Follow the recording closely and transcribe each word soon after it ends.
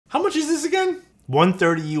How much is this again?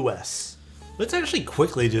 $130 US. Let's actually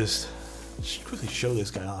quickly just quickly show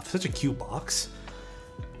this guy off. Such a cute box.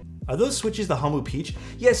 Are those switches the Humble Peach?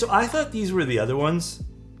 Yeah, so I thought these were the other ones.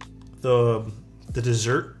 The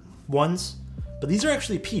dessert ones. But these are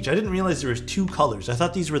actually peach. I didn't realize there was two colors. I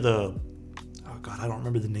thought these were the... Oh god, I don't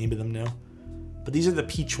remember the name of them now. But these are the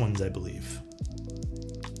peach ones, I believe.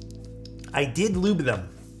 I did lube them.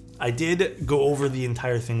 I did go over the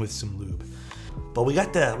entire thing with some lube. But we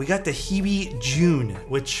got the HIBI June,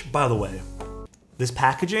 which, by the way, this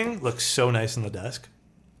packaging looks so nice on the desk.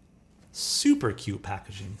 Super cute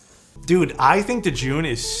packaging. Dude, I think the June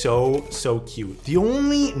is so cute. The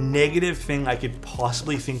only negative thing I could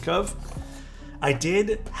possibly think of, I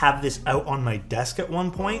did have this out on my desk at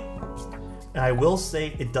one point, and I will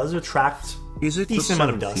say it does attract a decent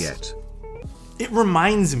amount of dust. Yet? It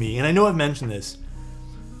reminds me, and I know I've mentioned this,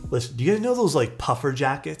 listen, do you guys know those like puffer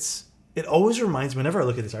jackets? It always reminds me, whenever I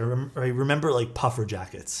look at this, I remember like puffer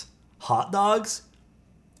jackets. Hot dogs?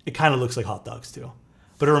 It kind of looks like hot dogs too.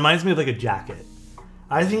 But it reminds me of like a jacket.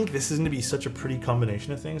 I think this is going to be such a pretty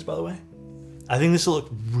combination of things, by the way. I think this will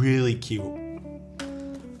look really cute.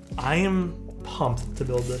 I am pumped to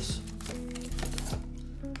build this.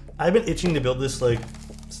 I've been itching to build this like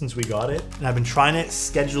since we got it. And I've been trying to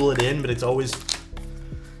schedule it in, but it's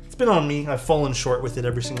been on me. I've fallen short with it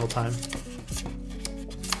every single time.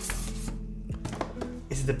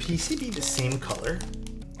 Is the PCB the same color?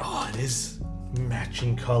 Oh, it is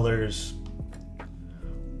matching colors.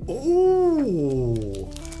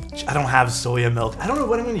 Oh, I don't have soya milk. I don't know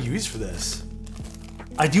what I'm going to use for this.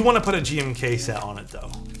 I do want to put a GMK set on it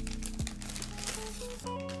though.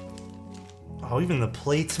 Oh, even the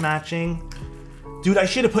plates matching. Dude, I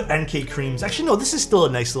should have put NK creams. Actually, no, this is still a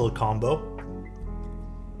nice little combo.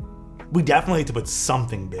 We definitely need to put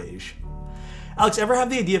something beige. Alex, ever have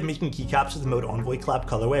the idea of making keycaps with the Mode Envoy collab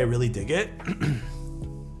colorway? I really dig it.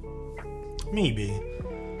 Maybe.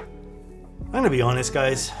 I'm gonna be honest,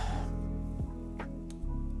 guys.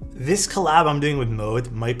 This collab I'm doing with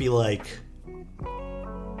Mode might be like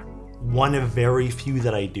one of very few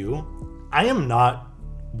that I do. I am not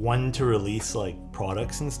one to release like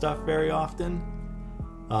products and stuff very often.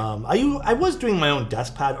 I was doing my own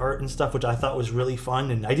desk pad art and stuff, which I thought was really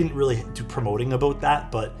fun, and I didn't really do promoting about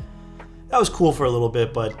that, but that was cool for a little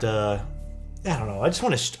bit. But I don't know. I just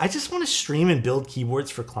want to stream and build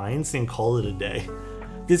keyboards for clients and call it a day.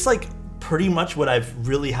 It's like pretty much what I've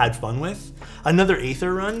really had fun with. Another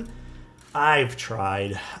Aether run, I've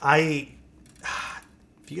tried. If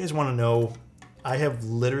you guys want to know, I have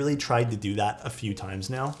literally tried to do that a few times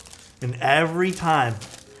now, and every time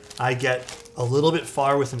I get a little bit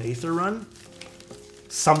far with an Aether run,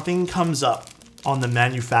 something comes up on the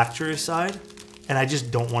manufacturer side, and I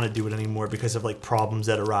just don't want to do it anymore because of like problems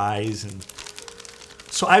that arise. And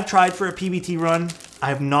so I've tried for a PBT run.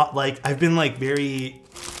 I've been like very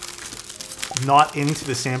not into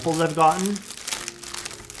the samples I've gotten.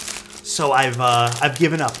 So I've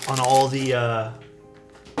given up on all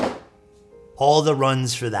the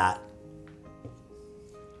runs for that.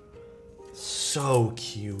 So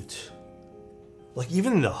cute. Like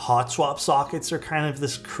even the hot swap sockets are kind of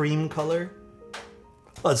this cream color.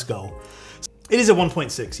 Let's go. It is a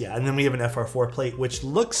 1.6, yeah, and then we have an FR4 plate, which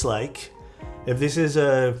looks like, if this is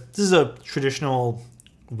a traditional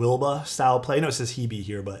Wilbur style plate. No, it says HIBI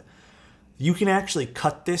here, but you can actually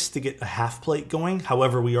cut this to get a half plate going.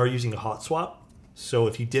 However, we are using a hot swap. So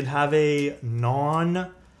if you did have a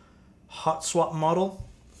non-hot swap model,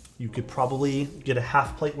 you could probably get a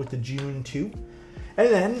half plate with the June 2. And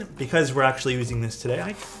then, because we're actually using this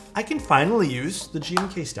today, I can finally use the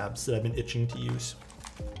GMK stabs that I've been itching to use.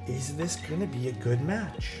 Is this gonna be a good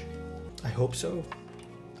match? I hope so.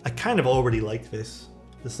 I kind of already like this.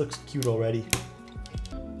 This looks cute already.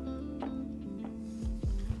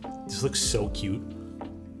 This looks so cute.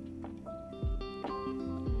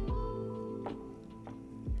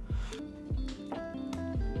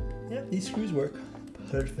 Yep, these screws work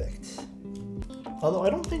perfect. Although I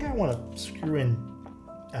don't think I want to screw in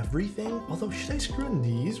everything. Although, should I screw in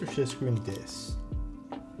these or should I screw in this?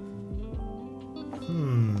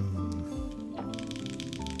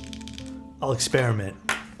 I'll experiment.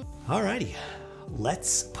 Alrighty,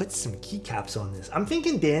 let's put some keycaps on this. I'm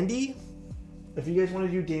thinking dandy. If you guys want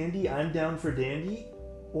to do dandy, I'm down for dandy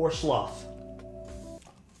or sloth.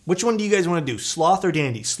 Which one do you guys want to do, sloth or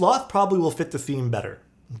dandy? Sloth probably will fit the theme better.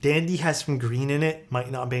 Dandy has some green in it, might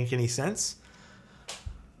not make any sense.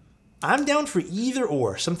 I'm down for either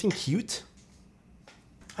or, something cute.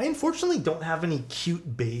 I unfortunately don't have any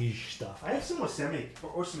cute beige stuff. I have some Osemi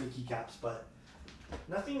keycaps, but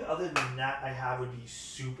nothing other than that I have would be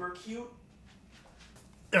super cute.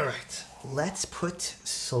 All right, let's put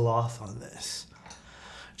Sloth on this.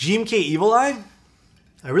 GMK Evil Eye.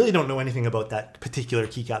 I really don't know anything about that particular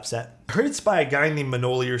keycap set. I heard it's by a guy named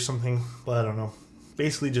Manoli or something, but I don't know.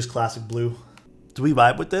 Basically just classic blue. Do we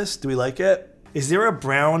vibe with this? Do we like it? Is there a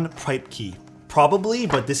brown pipe key? Probably,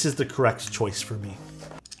 but this is the correct choice for me.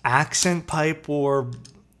 Accent pipe or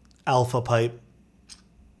alpha pipe?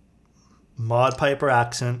 Mod pipe or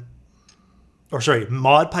accent? Or sorry,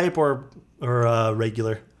 mod pipe or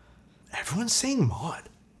regular? Everyone's saying mod.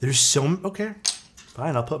 There's so, okay,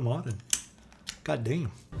 fine, I'll put mod in. God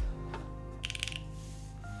damn.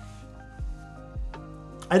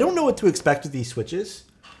 I don't know what to expect with these switches.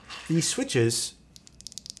 These switches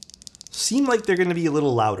seem like they're going to be a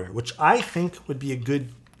little louder, which I think would be a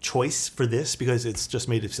good choice for this because it's just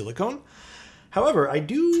made of silicone. However,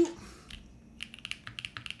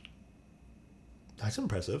 that's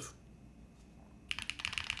impressive.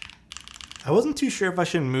 I wasn't too sure if I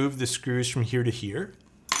should move the screws from here to here,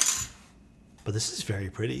 but this is very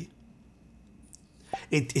pretty.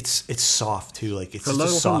 It's soft too, like it's just a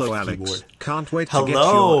soft keyboard. Alex. Can't wait to get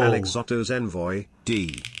your alexotos envoy,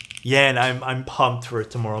 D. Yeah, and I'm pumped for it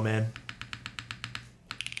tomorrow, man.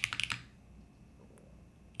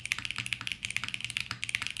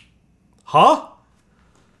 Huh?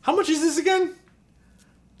 How much is this again?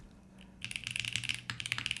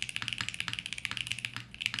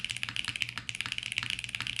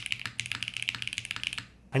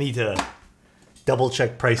 I need to double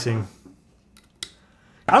check pricing.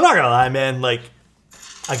 I'm not gonna lie, man, like,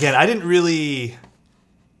 again, I didn't really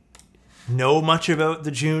know much about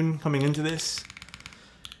the June coming into this.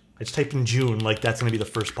 I just typed in June, like that's gonna be the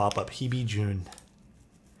first pop-up. HIBI June.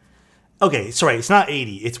 Okay, sorry, it's not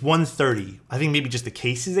 80, it's 130. I think maybe just the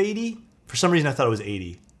case is 80. For some reason I thought it was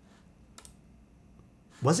 80.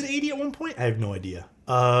 Was it 80 at one point? I have no idea.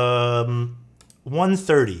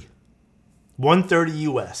 130. 130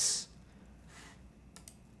 US.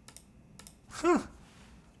 Huh.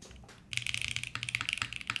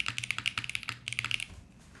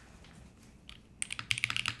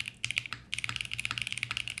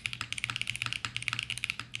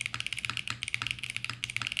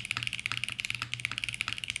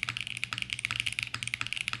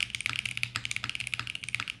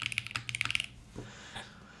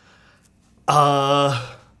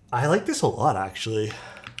 I like this a lot, actually.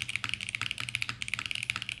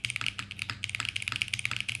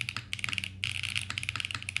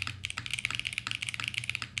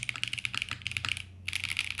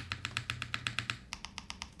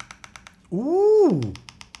 Ooh.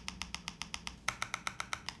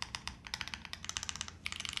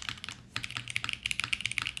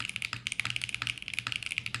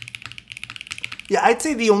 Yeah, I'd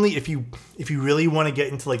say the only, if you really want to get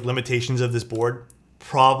into like limitations of this board,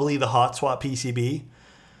 probably the hot swap PCB.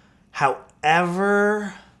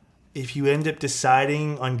 However, if you end up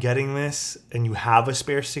deciding on getting this and you have a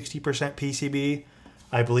spare 60% PCB,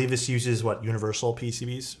 I believe this uses what, universal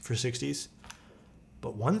PCBs for 60s.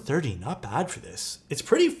 But 130, not bad for this. It's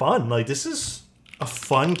pretty fun. Like, this is a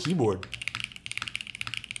fun keyboard.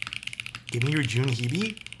 Give me your June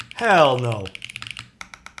HIBI? Hell no.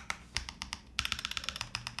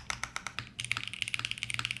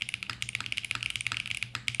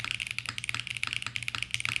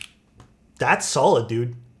 That's solid,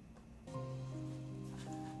 dude.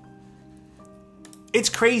 It's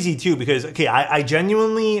crazy too because, okay, I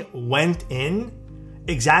genuinely went in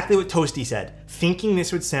exactly what Toasty said, thinking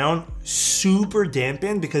this would sound super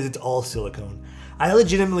dampened because it's all silicone. I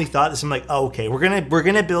legitimately thought this. I'm like, oh, okay, we're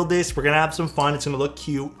gonna build this. We're gonna have some fun. It's gonna look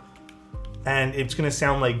cute, and it's gonna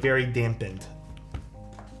sound like very dampened.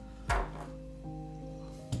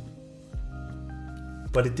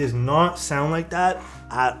 But it does not sound like that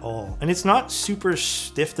at all, and it's not super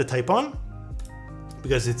stiff to type on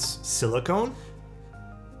because it's silicone.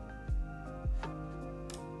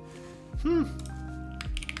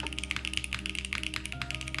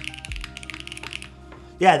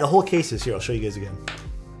 Yeah, the whole case is here. I'll show you guys again.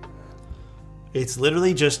 It's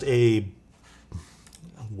literally just a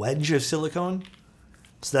wedge of silicone.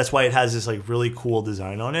 So that's why it has this like really cool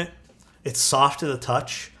design on it. It's soft to the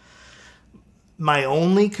touch. My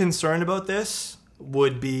only concern about this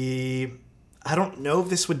would be, I don't know if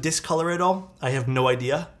this would discolor at all. I have no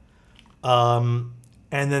idea. And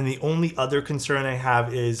then the only other concern I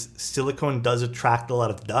have is silicone does attract a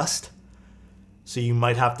lot of dust. So you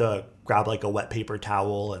might have to grab like a wet paper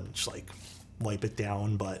towel and just like wipe it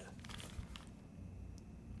down. But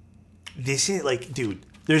this is like, dude,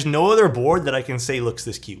 there's no other board that I can say looks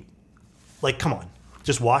this cute. Like, come on,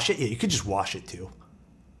 just wash it. Yeah, you could just wash it too.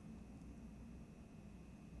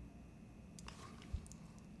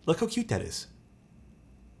 Look how cute that is.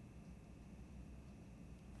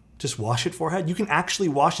 Just wash it forehead. You can actually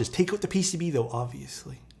wash this. Take out the PCB though,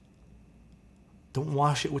 obviously. Don't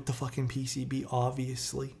wash it with the fucking PCB,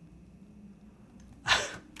 obviously.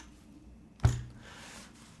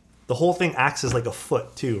 The whole thing acts as like a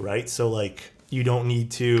foot too, right? So like you don't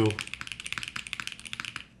need to...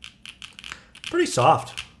 Pretty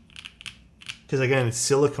soft. Because again, it's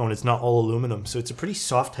silicone, it's not all aluminum. So it's a pretty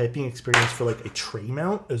soft typing experience for like a tray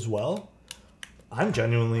mount as well. I'm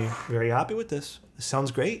genuinely very happy with this. This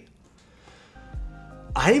sounds great.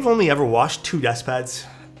 I've only ever washed 2 desk pads.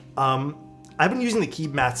 I've been using the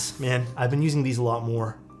Keeb mats, man. I've been using these a lot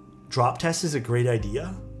more. Drop test is a great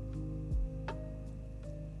idea.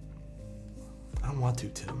 I don't want to,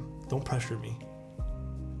 Tim. Don't pressure me.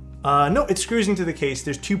 No, it screws into the case.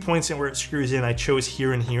 There's 2 points in where it screws in. I chose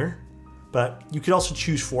here and here. But you could also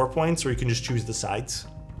choose 4 points, or you can just choose the sides.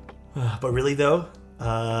 But really though,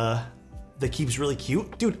 the Keeb's really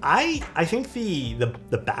cute. Dude, I think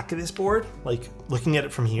the back of this board, like looking at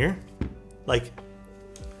it from here, like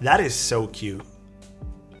that is so cute.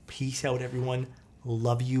 Peace out, everyone.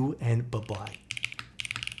 Love you and bye-bye.